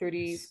 years.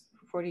 30,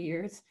 40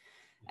 years.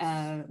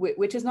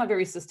 Which is not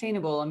very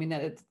sustainable. I mean,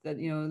 that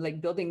like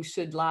buildings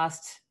should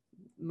last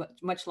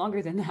much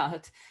longer than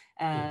that,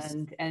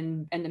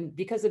 and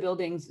because the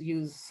buildings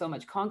use so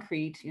much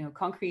concrete,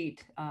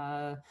 concrete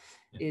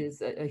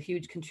is a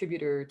huge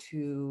contributor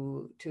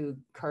to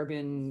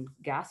carbon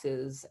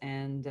gases,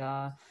 and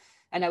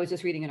I was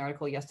just reading an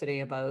article yesterday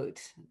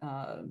about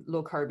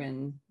low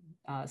carbon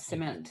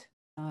cement.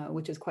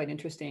 Which is quite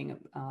interesting,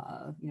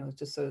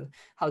 just so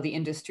how the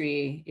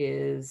industry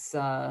is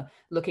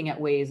looking at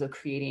ways of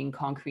creating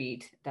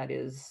concrete that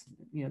is,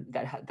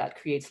 that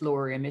creates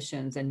lower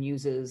emissions and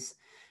uses,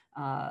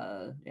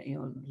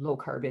 low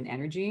carbon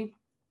energy,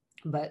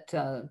 but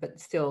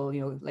still,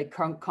 like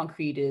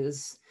concrete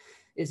is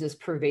just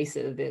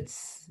pervasive.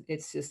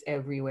 It's just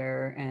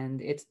everywhere, and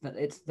it's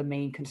the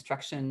main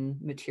construction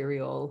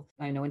material.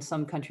 I know in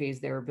some countries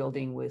they're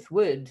building with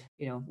wood,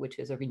 which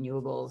is a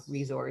renewable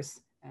resource.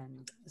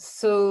 And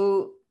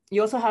so you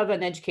also have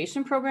an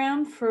education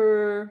program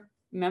for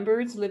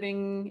members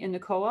living in the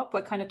co-op.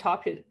 What kind of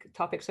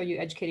topics are you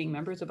educating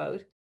members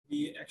about?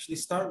 We actually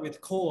start with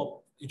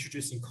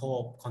introducing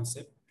co-op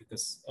concept,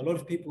 because a lot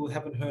of people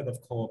haven't heard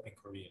of co-op in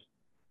Korea.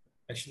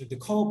 Actually, the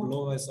co-op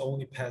law has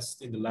only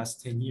passed in the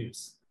last 10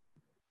 years.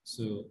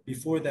 So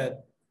before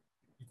that,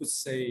 you could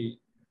say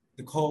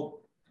the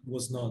co-op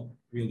was not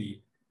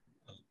really,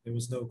 there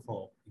was no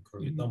co-op in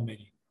Korea, not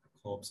many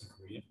co-ops in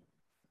Korea.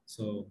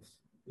 So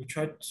we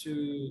tried to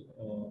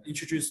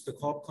introduce the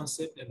co-op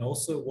concept, and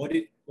also what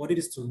it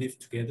is to live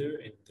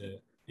together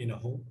in a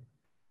home,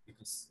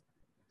 because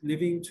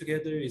living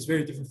together is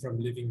very different from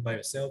living by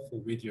yourself or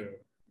with your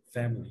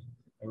family,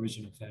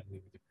 original family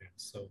with your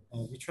parents. So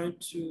we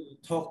tried to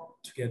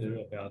talk together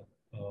about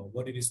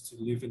what it is to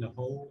live in a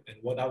home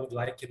and what I would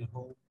like in a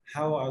home,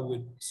 how I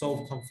would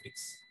solve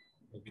conflicts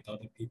with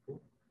other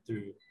people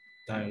through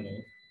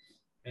dialogue.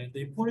 And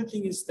the important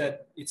thing is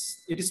that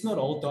it is not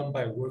all done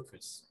by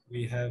workers.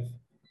 We have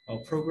a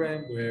program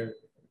where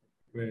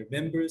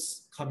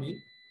members come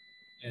in,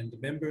 and the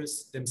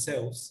members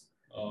themselves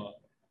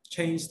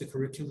change the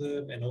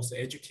curriculum and also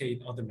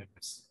educate other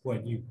members who are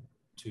new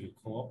to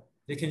co-op.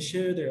 They can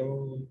share their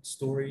own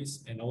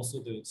stories and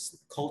also the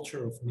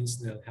culture of Min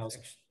Snail House,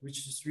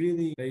 which is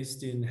really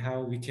based in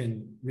how we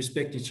can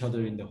respect each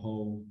other in the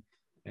home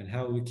and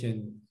how we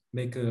can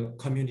make a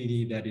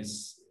community that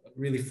is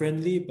really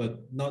friendly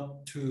but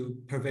not too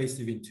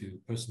pervasive into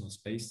personal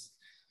space.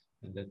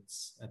 And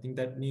I think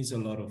that needs a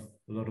lot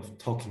of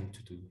talking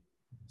to do.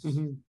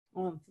 Mm-hmm.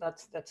 Well,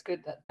 that's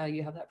good that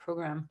you have that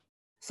program.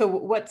 So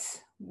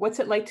what's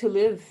it like to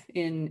live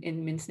in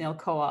Minsnale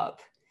Co-op?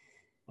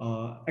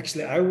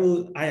 Actually,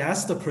 I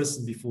asked the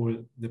person before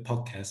the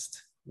podcast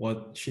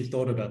what she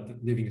thought about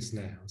living in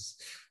Snail House.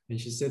 And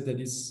she said that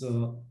it's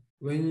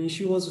when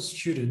she was a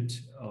student,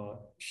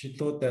 she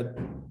thought that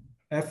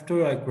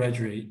after I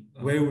graduate,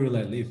 where will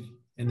I live?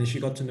 And then she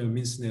got to know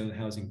Minsnale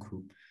Housing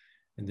Group.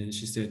 And then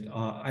she said,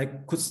 I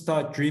could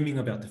start dreaming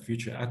about the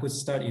future. I could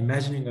start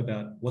imagining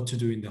about what to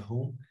do in the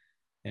home.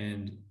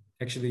 And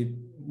actually,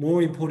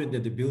 more important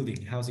than the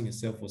building, housing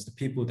itself, was the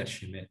people that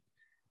she met.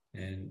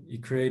 And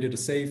it created a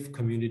safe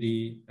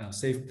community, a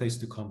safe place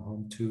to come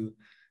home to,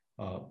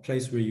 a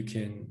place where you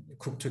can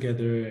cook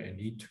together and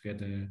eat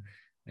together,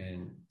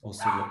 and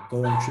also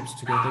go on trips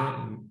together,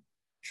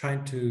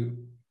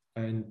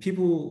 and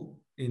people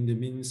in the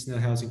Minsnale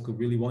Housing Group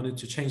really wanted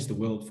to change the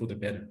world for the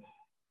better,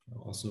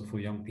 also for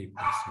young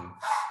people. So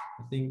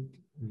I think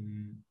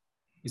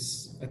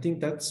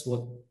that's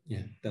what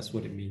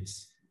it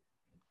means.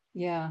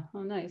 Yeah.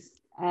 Oh, nice.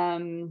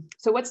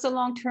 So what's the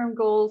long-term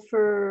goal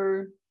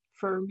for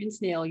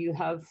Minsnale? You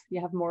have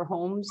more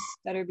homes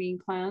that are being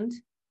planned?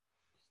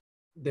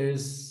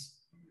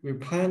 We're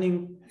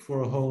planning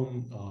for a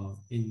home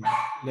in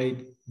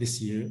late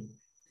this year,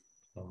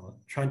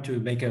 trying to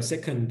make our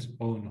second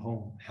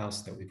own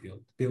house that we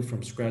built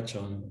from scratch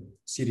on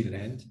city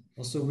land.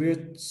 Also,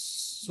 we're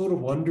sort of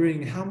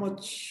wondering how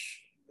much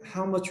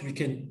we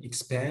can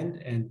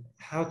expand and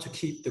how to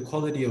keep the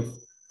quality of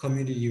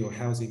community or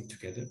housing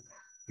together,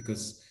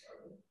 because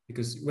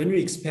when we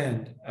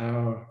expand,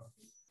 our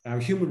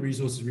human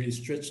resources really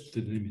stretch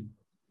to the limit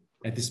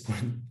at this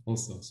point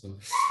also. So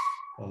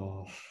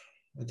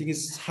I think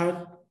it's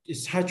hard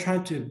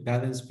trying to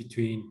balance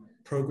between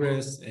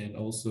progress and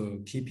also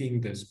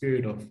keeping the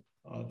spirit of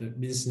the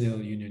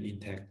Minsnale Union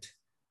intact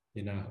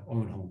in our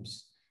own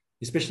homes.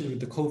 Especially with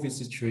the COVID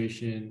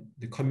situation,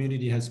 the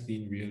community has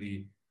been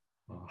really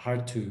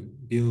hard to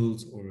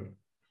build or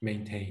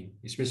maintain,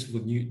 especially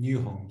for new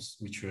homes,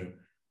 which were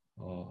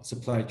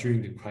supplied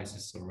during the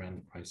crisis or around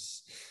the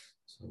crisis.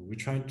 So we're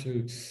trying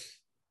to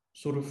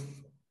sort of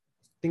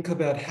think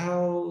about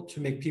how to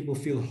make people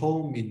feel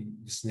home in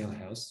the Snail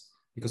House,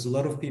 because a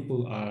lot of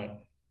people are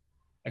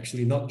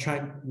actually not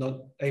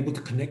able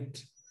to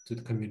connect to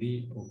the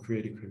community or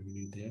create a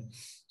community there.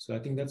 So I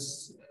think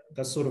that's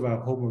sort of our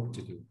homework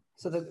to do.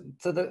 So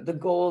the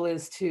goal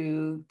is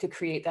to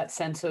create that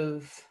sense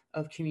of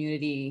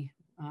community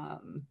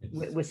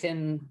yes.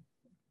 Within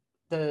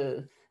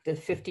the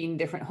 15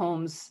 different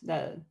homes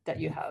that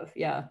you have.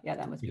 Yeah,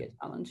 that must be a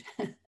challenge.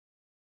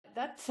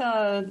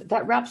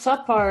 That wraps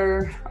up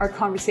our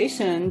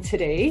conversation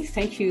today.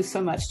 Thank you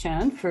so much,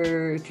 Chan,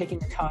 for taking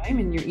the time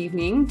in your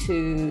evening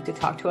to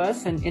talk to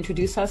us and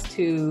introduce us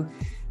to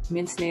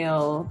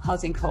Minsnale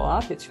Housing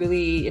Co-op. It's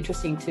really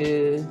interesting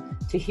to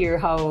hear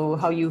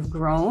how you've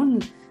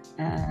grown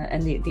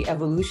and the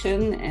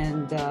evolution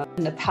and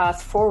the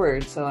path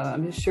forward. So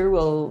I'm sure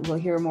we'll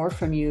hear more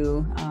from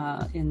you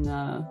in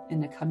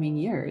the coming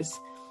years.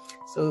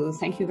 So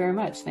thank you very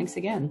much. Thanks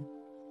again.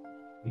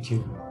 Thank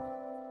you.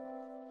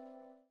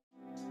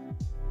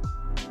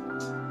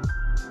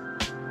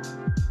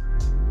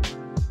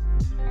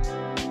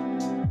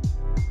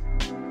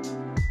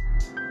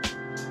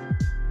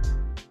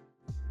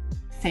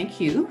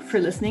 Thank you for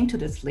listening to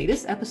this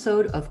latest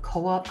episode of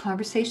Co-op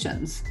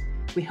Conversations.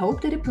 We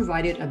hope that it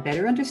provided a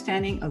better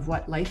understanding of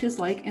what life is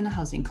like in a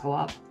housing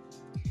co-op.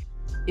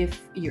 If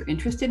you're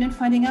interested in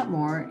finding out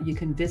more, you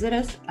can visit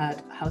us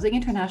at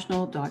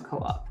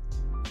housinginternational.coop.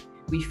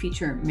 We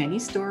feature many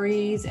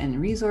stories and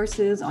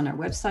resources on our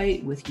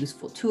website with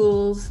useful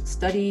tools,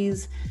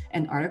 studies,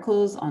 and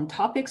articles on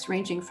topics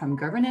ranging from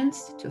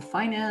governance to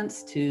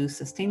finance to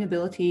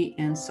sustainability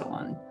and so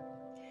on.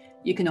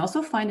 You can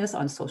also find us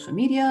on social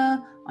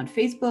media, on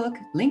Facebook,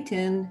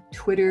 LinkedIn,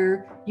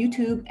 Twitter,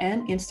 YouTube,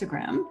 and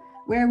Instagram,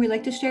 where we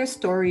like to share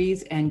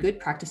stories and good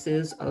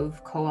practices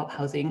of co-op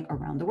housing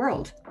around the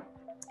world.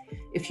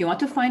 If you want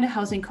to find a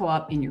housing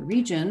co-op in your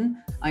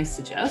region, I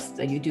suggest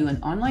that you do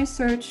an online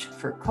search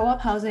for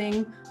co-op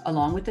housing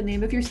along with the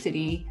name of your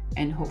city,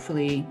 and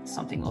hopefully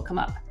something will come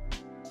up.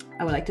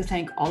 I would like to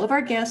thank all of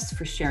our guests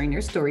for sharing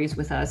their stories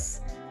with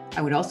us.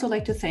 I would also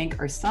like to thank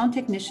our sound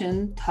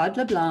technician, Todd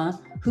LeBlanc,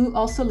 who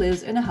also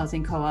lives in a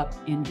housing co-op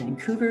in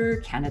Vancouver,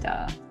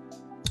 Canada.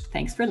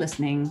 Thanks for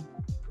listening.